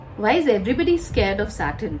Why is everybody scared of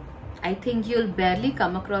Saturn? I think you'll barely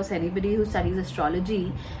come across anybody who studies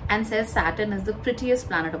astrology and says Saturn is the prettiest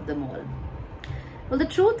planet of them all. Well, the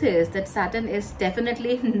truth is that Saturn is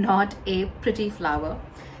definitely not a pretty flower.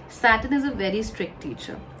 Saturn is a very strict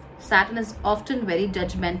teacher. Saturn is often very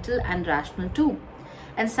judgmental and rational too.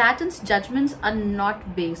 And Saturn's judgments are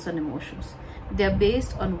not based on emotions. They're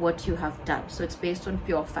based on what you have done. So it's based on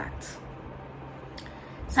pure facts.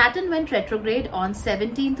 Saturn went retrograde on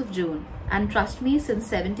 17th of June, and trust me, since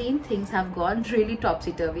 17th things have gone really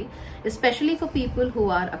topsy-turvy, especially for people who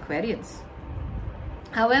are Aquarians.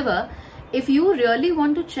 However, if you really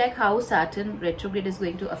want to check how Saturn retrograde is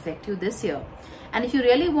going to affect you this year, and if you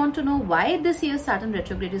really want to know why this year's Saturn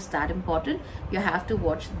retrograde is that important, you have to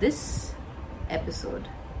watch this episode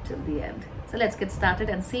till the end. So let's get started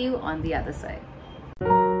and see you on the other side.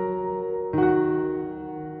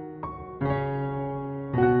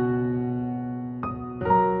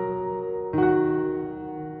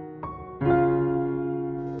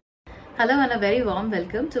 Hello and a very warm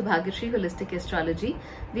welcome to Bhagyashree Holistic Astrology,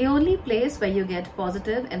 the only place where you get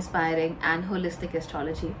positive, inspiring and holistic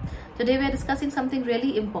astrology. Today we are discussing something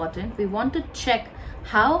really important. We want to check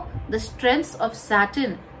how the strengths of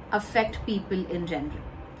Saturn affect people in general.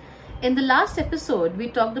 In the last episode, we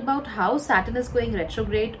talked about how Saturn is going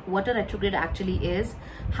retrograde, what a retrograde actually is,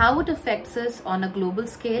 how it affects us on a global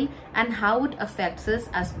scale, and how it affects us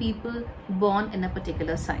as people born in a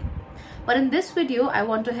particular sign. But in this video, I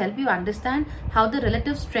want to help you understand how the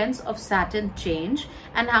relative strengths of Saturn change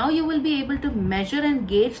and how you will be able to measure and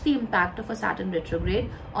gauge the impact of a Saturn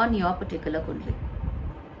retrograde on your particular kundli.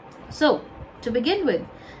 So, to begin with,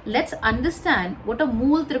 let's understand what a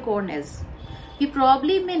Mool Trikon is. You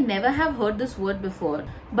probably may never have heard this word before,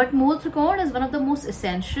 but Mool Trikon is one of the most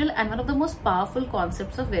essential and one of the most powerful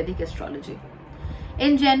concepts of Vedic astrology.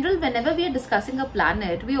 In general, whenever we are discussing a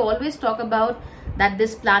planet, we always talk about that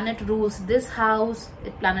this planet rules this house,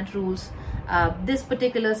 this planet rules this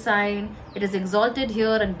particular sign, it is exalted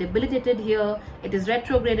here and debilitated here, it is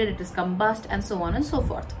retrograded, it is combust, and so on and so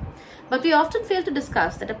forth. But we often fail to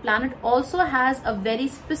discuss that a planet also has a very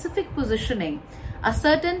specific positioning, a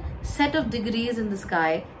certain set of degrees in the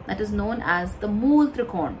sky that is known as the Mool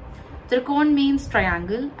Trikon. Trikon means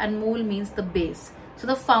triangle and Mool means the base. So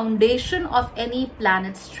the foundation of any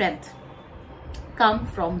planet's strength come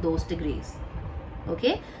from those degrees.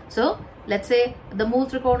 Okay, so let's say the Mool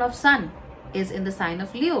Trikon of Sun is in the sign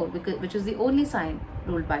of Leo, which is the only sign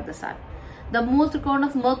ruled by the Sun. The Mool Trikon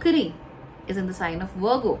of Mercury is in the sign of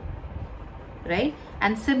Virgo, right?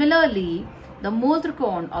 And similarly, the Mool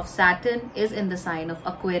Trikon of Saturn is in the sign of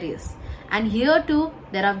Aquarius. And here too,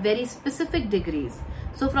 there are very specific degrees.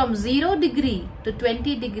 So from 0 degree to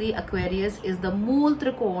 20 degree Aquarius is the Mool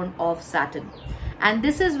Trikon of Saturn. And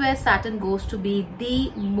this is where Saturn goes to be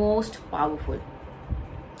the most powerful.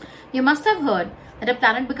 You must have heard that a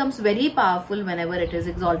planet becomes very powerful whenever it is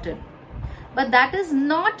exalted. But that is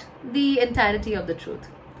not the entirety of the truth.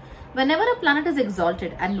 Whenever a planet is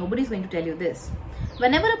exalted, and nobody is going to tell you this,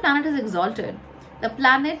 whenever a planet is exalted, the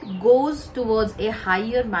planet goes towards a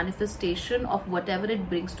higher manifestation of whatever it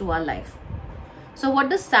brings to our life. So what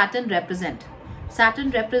does Saturn represent?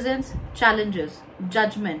 Saturn represents challenges,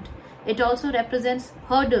 judgment. It also represents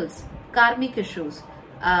hurdles, karmic issues,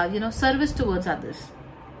 service towards others.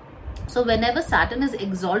 So whenever Saturn is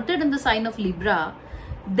exalted in the sign of Libra,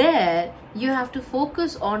 there you have to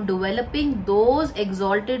focus on developing those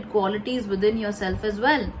exalted qualities within yourself as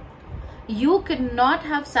well. You cannot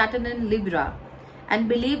have Saturn in Libra and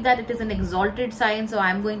believe that it is an exalted sign, so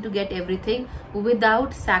I'm going to get everything,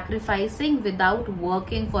 without sacrificing, without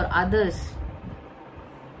working for others.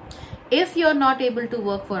 If you're not able to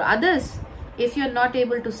work for others, if you're not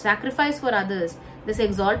able to sacrifice for others, this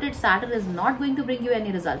exalted Saturn is not going to bring you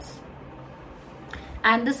any results.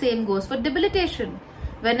 And the same goes for debilitation.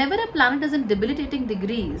 Whenever a planet is in debilitating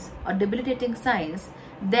degrees or debilitating signs,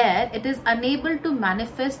 there it is unable to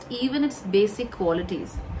manifest even its basic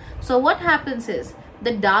qualities. So what happens is,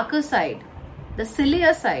 the darker side, the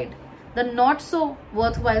sillier side, the not so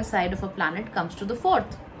worthwhile side of a planet comes to the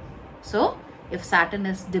forth. So if Saturn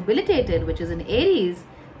is debilitated, which is in Aries,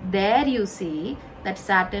 there you see that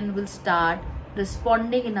Saturn will start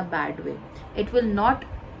responding in a bad way. It will not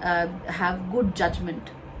have good judgment.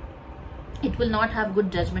 It will not have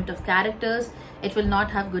good judgment of characters. It will not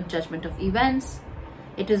have good judgment of events.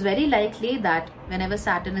 It is very likely that whenever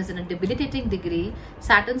Saturn is in a debilitating degree,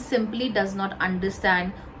 Saturn simply does not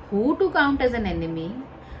understand who to count as an enemy,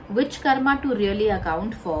 which karma to really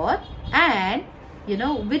account for, and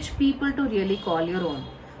which people to really call your own.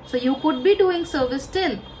 So you could be doing service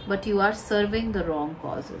still, but you are serving the wrong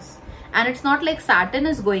causes. And it's not like Saturn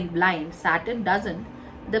is going blind. Saturn doesn't.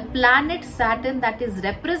 The planet Saturn that is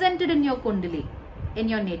represented in your Kundali, in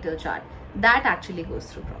your natal chart, that actually goes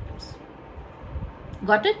through problems.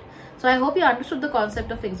 Got it? So I hope you understood the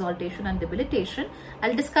concept of exaltation and debilitation.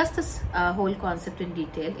 I'll discuss this whole concept in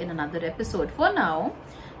detail in another episode. For now,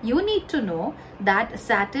 you need to know that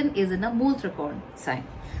Saturn is in a Mool Trikona sign.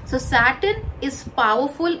 So Saturn is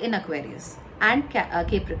powerful in Aquarius and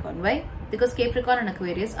Capricorn. Why? Because Capricorn and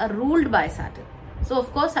Aquarius are ruled by Saturn. So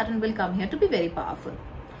of course Saturn will come here to be very powerful.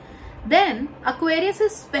 Then Aquarius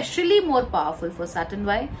is especially more powerful for Saturn.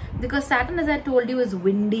 Why? Because Saturn, as I told you, is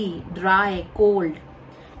windy, dry, cold.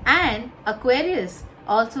 And Aquarius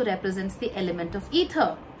also represents the element of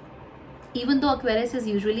ether. Even though Aquarius is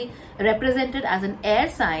usually represented as an air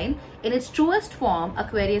sign, in its truest form,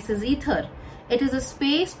 Aquarius is ether. It is a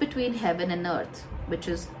space between heaven and earth, which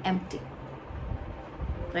is empty.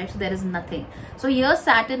 Right? So there is nothing. So here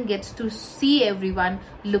Saturn gets to see everyone,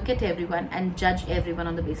 look at everyone, and judge everyone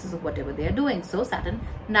on the basis of whatever they are doing. So Saturn,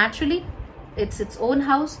 naturally, it's its own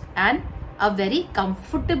house and a very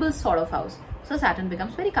comfortable sort of house. So Saturn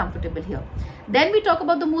becomes very comfortable here. Then we talk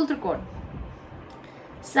about the Mool Trikona.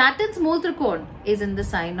 Saturn's Mool Trikona is in the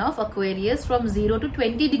sign of Aquarius from 0 to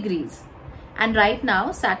 20 degrees. And right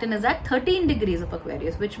now, Saturn is at 13 degrees of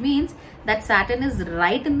Aquarius, which means that Saturn is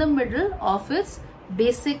right in the middle of its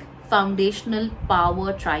basic foundational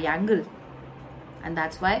power triangle. And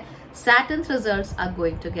that's why Saturn's results are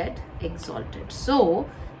going to get exalted. So,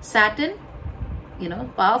 Saturn,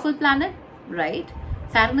 powerful planet, right?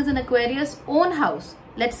 Saturn is in Aquarius' own house.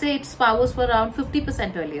 Let's say its powers were around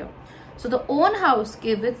 50% earlier. So the own house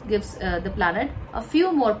gives the planet a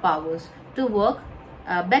few more powers to work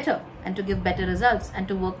better and to give better results and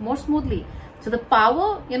to work more smoothly. So the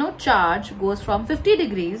power, charge goes from 50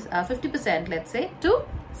 degrees, 50%, let's say, to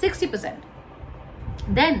 60%.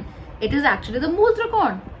 Then it is actually the Mool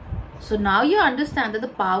Trikona. So now you understand that the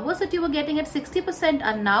powers that you were getting at 60%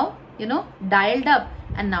 are now, dialed up,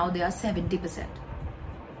 and now they are 70%.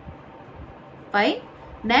 Fine.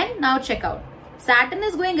 Then now check out. Saturn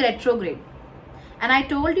is going retrograde. And I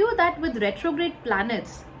told you that with retrograde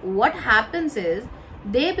planets, what happens is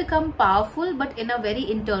they become powerful but in a very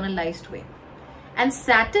internalized way. And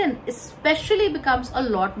Saturn especially becomes a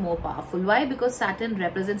lot more powerful. Why? Because Saturn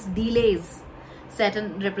represents delays.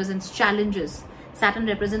 Saturn represents challenges. Saturn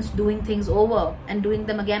represents doing things over and doing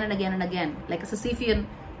them again and again and again, like a Sisyphean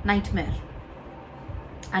nightmare.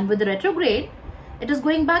 And with the retrograde, it is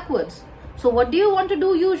going backwards. So what do you want to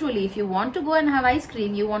do usually? If you want to go and have ice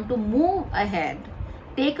cream, you want to move ahead,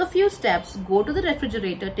 take a few steps, go to the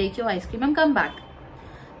refrigerator, take your ice cream and come back.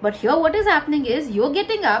 But here what is happening is you're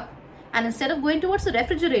getting up and instead of going towards the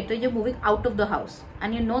refrigerator, you're moving out of the house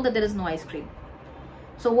and you know that there is no ice cream.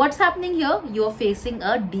 So what's happening here? You're facing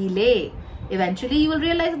a delay. Eventually you will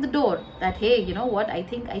realize at the door that, hey, you know what? I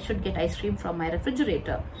think I should get ice cream from my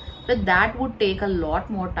refrigerator. But that would take a lot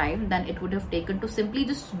more time than it would have taken to simply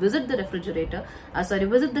just visit the refrigerator,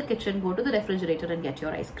 visit the kitchen, go to the refrigerator and get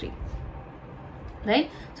your ice cream.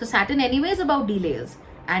 Right? So Saturn anyway is about delays.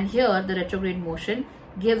 And here the retrograde motion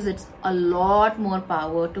gives it a lot more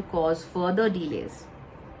power to cause further delays.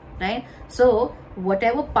 Right? So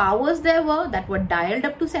whatever powers there were that were dialed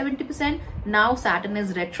up to 70%, now Saturn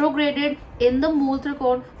is retrograded in the Mool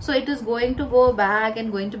Trikona. So it is going to go back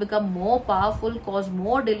and going to become more powerful, cause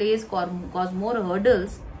more delays, cause more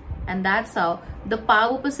hurdles. And that's how the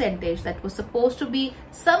power percentage that was supposed to be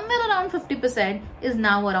somewhere around 50% is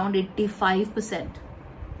now around 85%.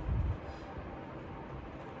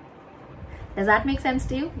 Does that make sense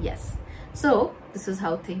to you? Yes. So this is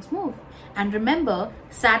how things move. And remember,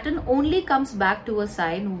 Saturn only comes back to a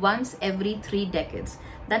sign once every 3 decades.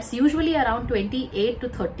 That's usually around 28 to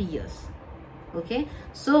 30 years. Okay.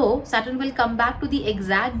 So Saturn will come back to the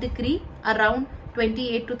exact degree around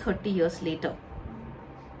 28 to 30 years later.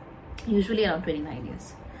 Usually around 29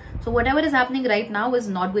 years. So whatever is happening right now is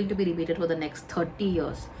not going to be repeated for the next 30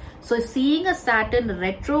 years. So seeing a Saturn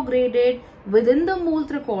retrograded within the Mool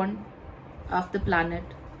Trikona of the planet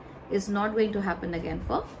is not going to happen again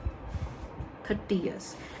for 30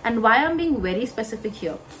 years. And why I'm being very specific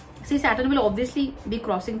here? See, Saturn will obviously be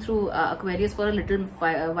crossing through Aquarius for a little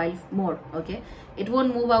while more. Okay, it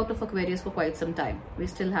won't move out of Aquarius for quite some time. We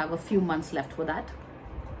still have a few months left for that.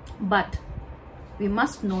 But we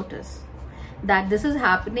must notice that this is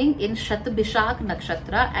happening in Shatabhishak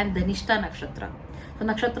Nakshatra and Dhanishta Nakshatra. So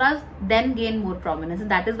nakshatras then gain more prominence,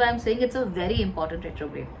 and that is why I'm saying it's a very important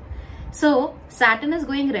retrograde. So Saturn is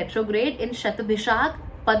going retrograde in Shatabhishak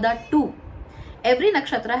Pada 2. Every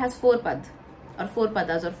nakshatra has 4 pad or 4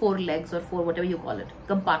 padas or 4 legs or 4 whatever you call it,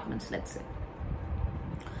 compartments, let's say.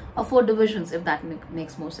 or 4 divisions, if that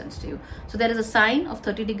makes more sense to you. So there is a sign of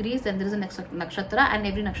 30 degrees, then there is a nakshatra, and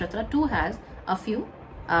every nakshatra too has a few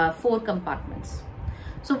 4 compartments.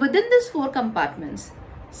 So within these 4 compartments,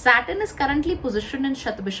 Saturn is currently positioned in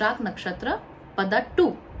Shatbishak nakshatra pada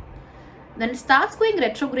 2. Then it starts going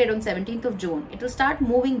retrograde on 17th of June. It will start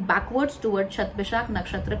moving backwards towards Shatbishak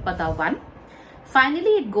nakshatra pada 1.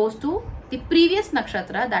 Finally, it goes to the previous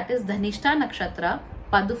nakshatra, that is Dhanishta nakshatra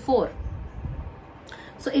pada 4.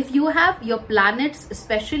 So if you have your planets,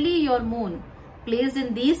 especially your moon, placed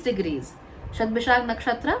in these degrees, Shatbishak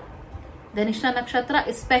nakshatra, Dhanishta nakshatra,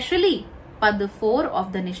 especially pad 4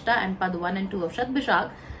 of Dhanishta and pad 1 and 2 of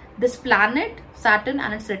Shatbishak, this planet Saturn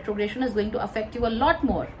and its retrogression is going to affect you a lot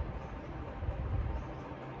more,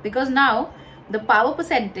 because now the power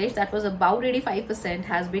percentage that was about 85%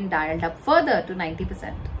 has been dialed up further to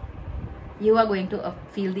 90%. You are going to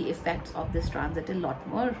feel the effects of this transit a lot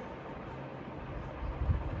more.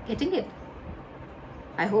 Getting it?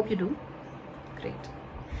 I hope you do. Great.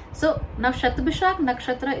 So now Shatbishak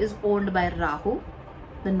nakshatra is owned by Rahu,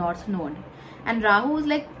 the north node, and Rahu is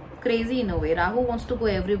like crazy in a way. Rahu wants to go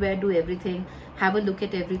everywhere, do everything, have a look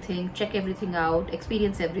at everything, check everything out,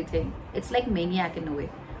 experience everything. It's like maniac in a way.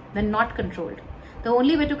 They're not controlled. The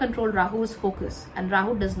only way to control Rahu is focus, and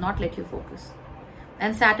Rahu does not let you focus.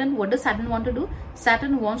 And Saturn, what does Saturn want to do?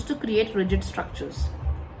 Saturn wants to create rigid structures,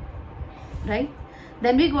 right?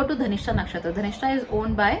 Then we go to Dhanishta nakshatra. Dhanishta is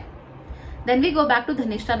owned by, then we go back to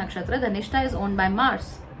Dhanishta nakshatra. Dhanishta is owned by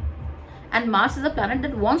Mars, and Mars is a planet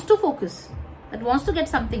that wants to focus, that wants to get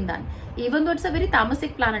something done. Even though it's a very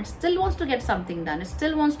tamasic planet, still wants to get something done. It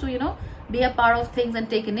still wants to, be a part of things and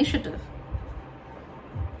take initiative.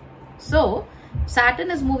 So Saturn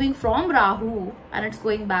is moving from Rahu and it's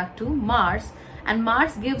going back to Mars, and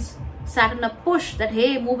Mars gives Saturn a push that,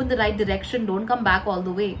 hey, move in the right direction, don't come back all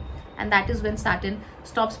the way. And that is when Saturn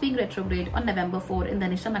stops being retrograde on November 4 in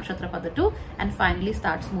Dhanishta nakshatra pada 2 and finally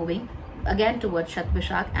starts moving again towards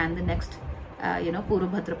Shatbishak and the next Purva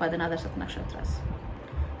Bhadrapada and other Sat nakshatras.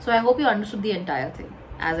 So I hope you understood the entire thing.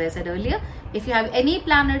 As I said earlier, if you have any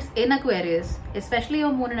planets in Aquarius, especially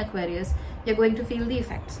your moon in Aquarius, you're going to feel the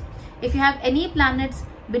effects. If you have any planets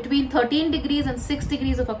between 13 degrees and 6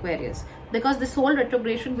 degrees of Aquarius, because this whole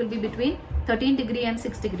retrogression will be between 13 degree and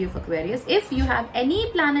 6 degree of Aquarius. If you have any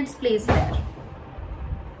planets placed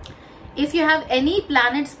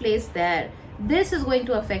there, this is going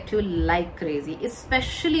to affect you like crazy,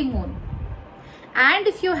 especially moon. And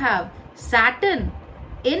if you have Saturn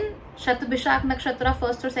in Shatbishak nakshatra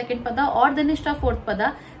 1st or 2nd pada or Dhanishta 4th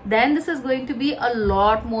pada, then this is going to be a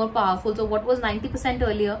lot more powerful. So what was 90%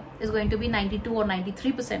 earlier is going to be 92 or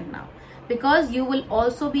 93% now, because you will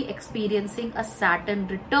also be experiencing a Saturn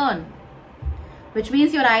return, which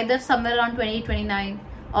means you're either somewhere around 28, 29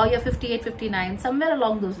 or you're 58, 59, somewhere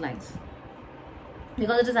along those lines,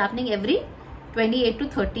 because it is happening every 28 to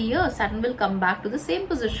 30 years. Saturn will come back to the same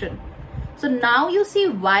position. So now you see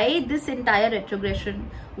why this entire retrogression,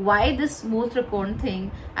 why this Mool Trikon thing,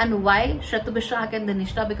 and why Shatbishak and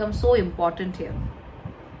Dhanishta become so important here.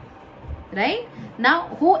 Right? Now,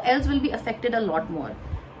 who else will be affected a lot more?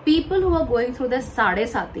 People who are going through their Sade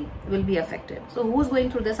Sati will be affected. So who's going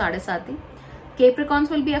through their Sade Sati? Capricorns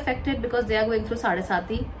will be affected because they are going through Sade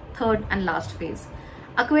Sati, 3rd and last phase.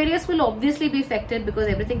 Aquarius will obviously be affected because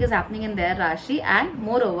everything is happening in their Rashi, and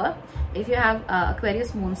moreover, if you have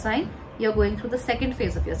Aquarius moon sign, you're going through the 2nd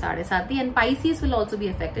phase of your Sade Sati, and Pisces will also be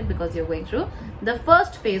affected because you're going through the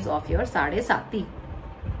 1st phase of your Sade Sati.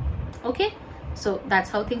 Okay, so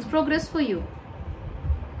that's how things progress for you.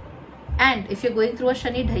 And if you're going through a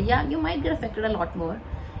Shani Dhaya, you might get affected a lot more.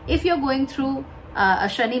 If you're going through a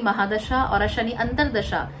Shani Mahadasha or a Shani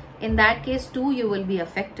Antardasha, in that case too you will be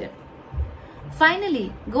affected.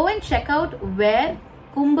 Finally, go and check out where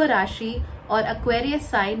Kumbha Rashi or Aquarius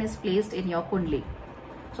sign is placed in your Kundli.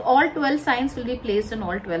 So all 12 signs will be placed in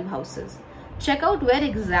all 12 houses. Check out where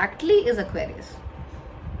exactly is Aquarius.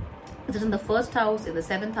 Is it in the 1st house, in the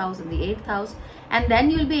 7th house, in the 8th house? And then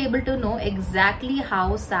you'll be able to know exactly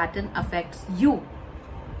how Saturn affects you.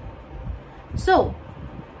 So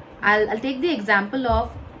I'll take the example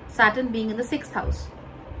of Saturn being in the 6th house.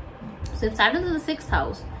 So if Saturn is in the 6th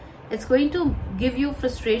house, it's going to give you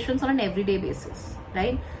frustrations on an everyday basis,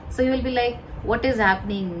 right? So you will be like, what is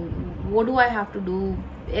happening? What do I have to do?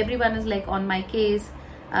 Everyone is like on my case.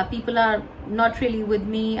 People are not really with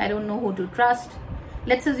me. I don't know who to trust.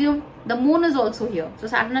 Let's assume the moon is also here. So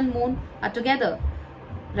Saturn and moon are together,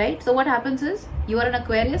 right? So what happens is you are an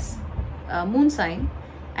Aquarius moon sign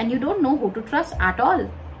and you don't know who to trust at all.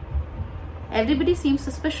 Everybody seems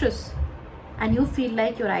suspicious and you feel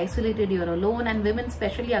like you're isolated, you're alone, and women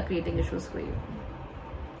especially are creating issues for you.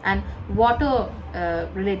 And water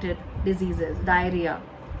related diseases, diarrhea,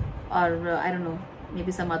 or I don't know,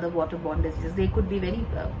 maybe some other waterborne diseases, they could be very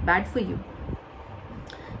bad for you.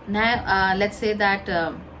 Now let's say that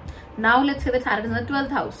Saturn is in the 12th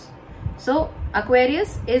house. So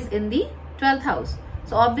Aquarius is in the 12th house.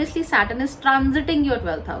 So obviously Saturn is transiting your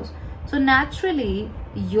 12th house. So naturally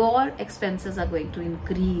your expenses are going to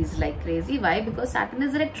increase like crazy. Why? Because Saturn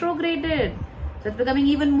is retrograded. So it's becoming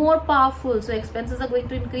even more powerful. So expenses are going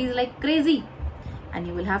to increase like crazy. And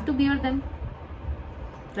you will have to bear them.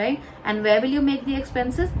 Right? And where will you make the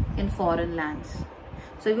expenses? In foreign lands.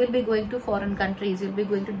 So you will be going to foreign countries. You'll be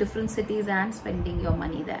going to different cities and spending your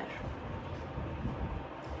money there.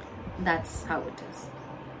 That's how it is.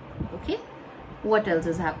 Okay? What else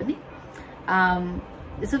is happening?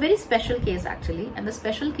 It's a very special case actually, and the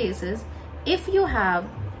special case is if you have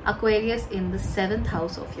Aquarius in the 7th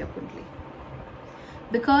house of your Kundali,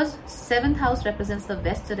 because 7th house represents the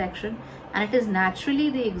west direction, and it is naturally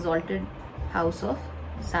the exalted house of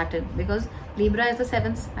Saturn, because Libra is the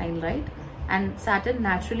 7th sign, right? And Saturn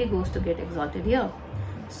naturally goes to get exalted here.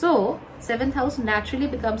 So 7th house naturally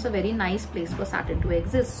becomes a very nice place for Saturn to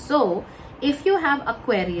exist. So if you have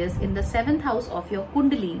Aquarius in the 7th house of your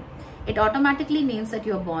Kundali, it automatically means that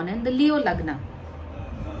you are born in the Leo Lagna.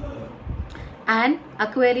 And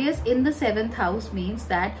Aquarius in the 7th house means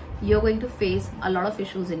that you're going to face a lot of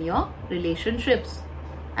issues in your relationships.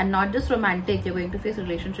 And not just romantic, you're going to face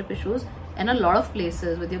relationship issues in a lot of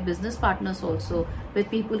places, with your business partners also, with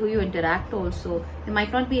people who you interact also. They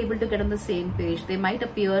might not be able to get on the same page. They might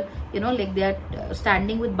appear, like they're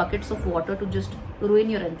standing with buckets of water to just ruin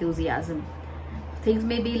your enthusiasm. Things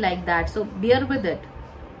may be like that. So bear with it.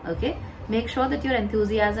 Okay? Make sure that your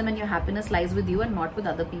enthusiasm and your happiness lies with you and not with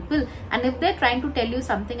other people. And if they're trying to tell you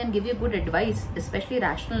something and give you good advice, especially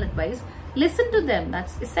rational advice, listen to them.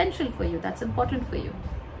 That's essential for you. That's important for you.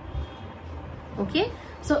 Okay?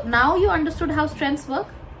 So now you understood how strengths work.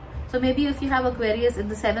 So maybe if you have Aquarius in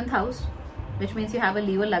the 7th house, which means you have a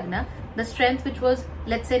Leo Lagna, the strength which was,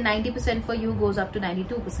 let's say 90% for you, goes up to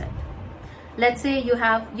 92%. Let's say you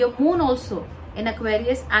have your moon also in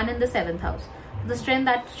Aquarius and in the 7th house. The strength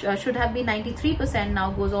that should have been 93%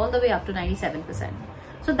 now goes all the way up to 97%.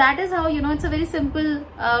 So that is how, it's a very simple,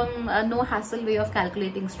 no hassle way of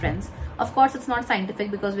calculating strengths. Of course, it's not scientific,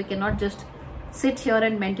 because we cannot just sit here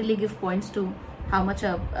and mentally give points to how much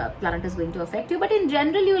a planet is going to affect you. But in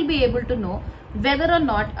general, you will be able to know whether or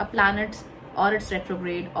not a planet or its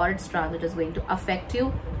retrograde or its transit is going to affect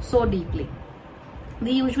you so deeply.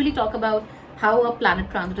 We usually talk about how a planet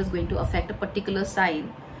transit is going to affect a particular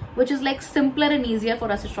sign, which is like simpler and easier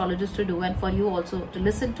for us astrologers to do and for you also to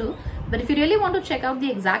listen to. But if you really want to check out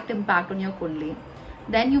the exact impact on your Kundali,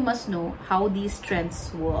 then you must know how these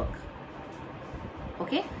strengths work.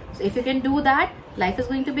 Okay? So if you can do that, life is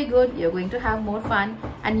going to be good, you're going to have more fun,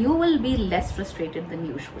 and you will be less frustrated than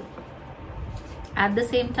usual. At the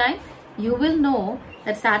same time, you will know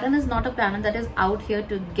that Saturn is not a planet that is out here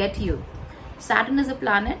to get you. Saturn is a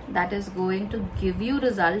planet that is going to give you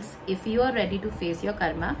results if you are ready to face your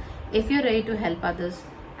karma, if you're ready to help others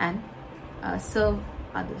and serve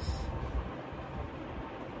others.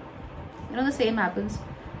 The same happens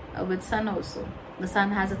with Sun also. The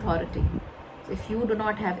Sun has authority. So if you do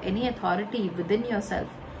not have any authority within yourself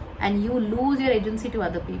and you lose your agency to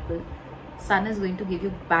other people, Sun is going to give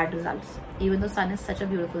you bad results, even though Sun is such a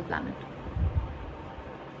beautiful planet.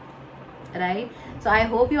 Right? So I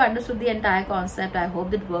hope you understood the entire concept. I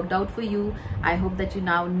hope that worked out for you. I hope that you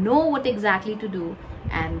now know what exactly to do,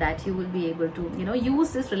 and that you will be able to,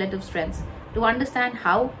 use this relative strengths to understand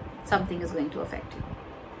how something is going to affect you.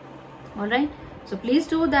 Alright? So please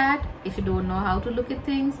do that. If you don't know how to look at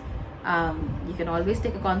things, you can always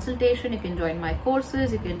take a consultation. You can join my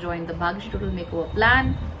courses. You can join the Bhagyashi Total Makeover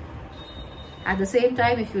Plan. At the same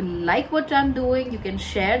time, if you like what I'm doing, you can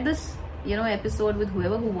share this episode with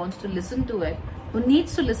whoever who wants to listen to it, who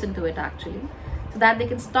needs to listen to it actually, so that they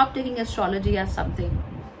can stop taking astrology as something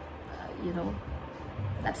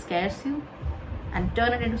that scares you and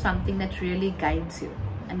turn it into something that really guides you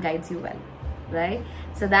and guides you well. Right?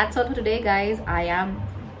 So that's all for today, guys. I am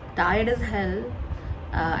tired as hell.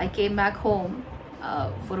 I came back home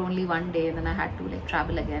for only one day, and then I had to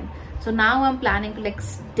travel again. So now I'm planning to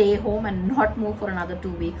stay home and not move for another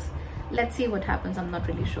 2 weeks. Let's see what happens. I'm not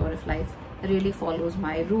really sure if life really follows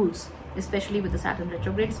my rules, especially with the Saturn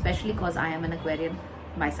retrograde, especially because I am an Aquarian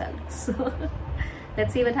myself. So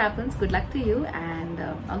let's see what happens. Good luck to you, and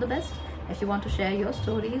all the best. If you want to share your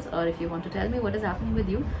stories, or if you want to tell me what is happening with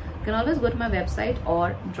you, you can always go to my website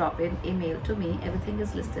or drop in a mail to me. Everything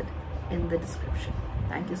is listed in the description.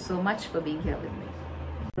 Thank you so much for being here with me.